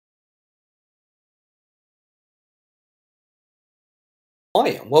Hi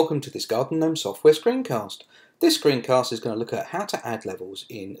and welcome to this Gnome software screencast. This screencast is going to look at how to add levels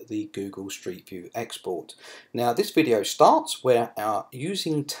in the Google Street View export. Now this video starts where our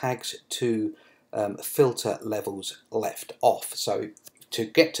using tags to filter levels left off. So to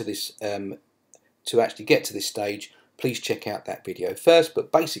get to this, to actually get to this stage, please check out that video first.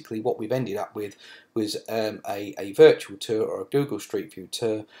 But basically what we've ended up with was a virtual tour or a Google Street View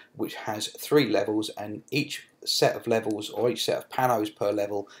tour which has 3 levels, and each set of levels or each set of panos per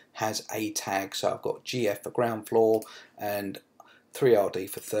level has a tag. So I've got GF for ground floor and 3RD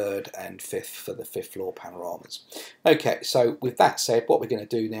for third and fifth for the 5th floor panoramas. Okay, so with that said, what we're going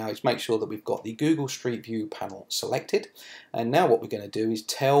to do now is make sure that we've got the Google Street View panel selected, and now what we're going to do is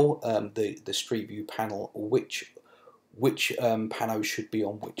tell the Street View panel which pano should be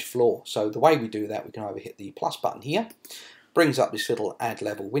on which floor. So the way we do that, we can either hit the plus button here, brings up this little add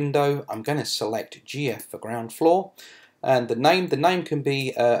level window. I'm going to select GF for ground floor, and the name can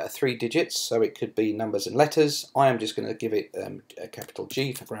be 3 digits, so it could be numbers and letters. I am just going to give it a capital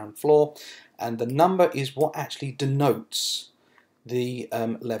G for ground floor, and the number is what actually denotes the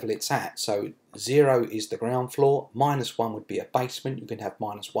level it's at. So 0 is the ground floor, -1 would be a basement. You can have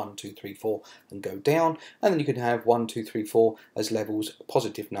 -1, 2, 3, 4 and go down, and then you can have 1, 2, 3, 4 as levels,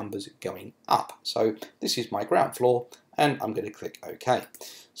 positive numbers going up. So this is my ground floor, and I'm going to click OK.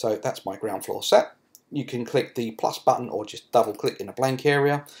 So that's my ground floor set. You can click the plus button or just double click in a blank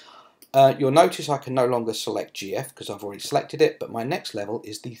area. You'll notice I can no longer select GF because I've already selected it, but my next level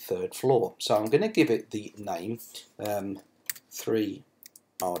is the 3rd floor. So I'm going to give it the name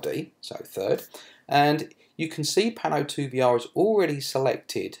 3RD, so 3rd, and you can see Pano2VR has already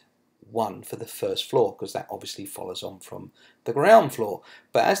selected 1 for the 1st floor because that obviously follows on from the ground floor.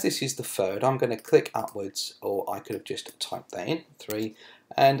 But as this is the 3rd, I'm going to click upwards, or I could have just typed that in, 3,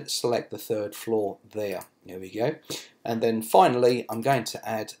 and select the 3rd floor there. There we go. And then finally I'm going to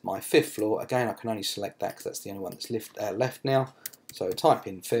add my 5th floor. Again, I can only select that because that's the only one that's left now. So type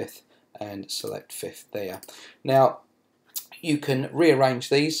in 5th and select 5th there. Now you can rearrange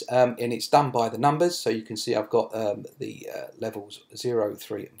these, and it's done by the numbers, so you can see I've got the levels 0,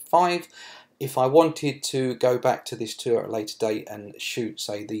 3 and 5. If I wanted to go back to this tour at a later date and shoot,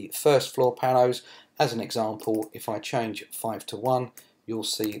 say, the 1st floor panos, as an example, if I change 5 to 1, you'll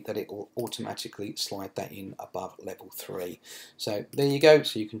see that it will automatically slide that in above level 3. So there you go,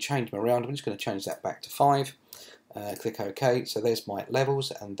 so you can change them around. I'm just going to change that back to 5. Click OK, so there's my levels,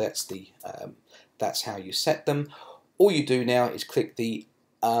 and that's how you set them. All you do now is click the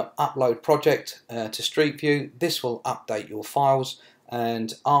upload project to Street View. This will update your files,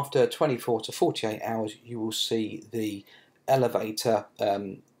 and after 24 to 48 hours you will see the elevator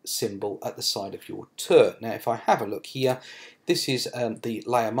symbol at the side of your tour. Now if I have a look here, this is the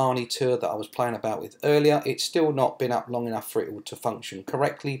Layamani tour that I was playing about with earlier. It's still not been up long enough for it to function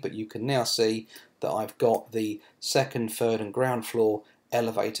correctly, but you can now see that I've got the 2nd, 3rd and ground floor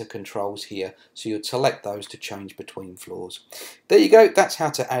elevator controls here, so you'll select those to change between floors. There you go, that's how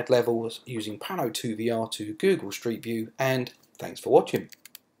to add levels using Pano2VR to Google Street View, and thanks for watching.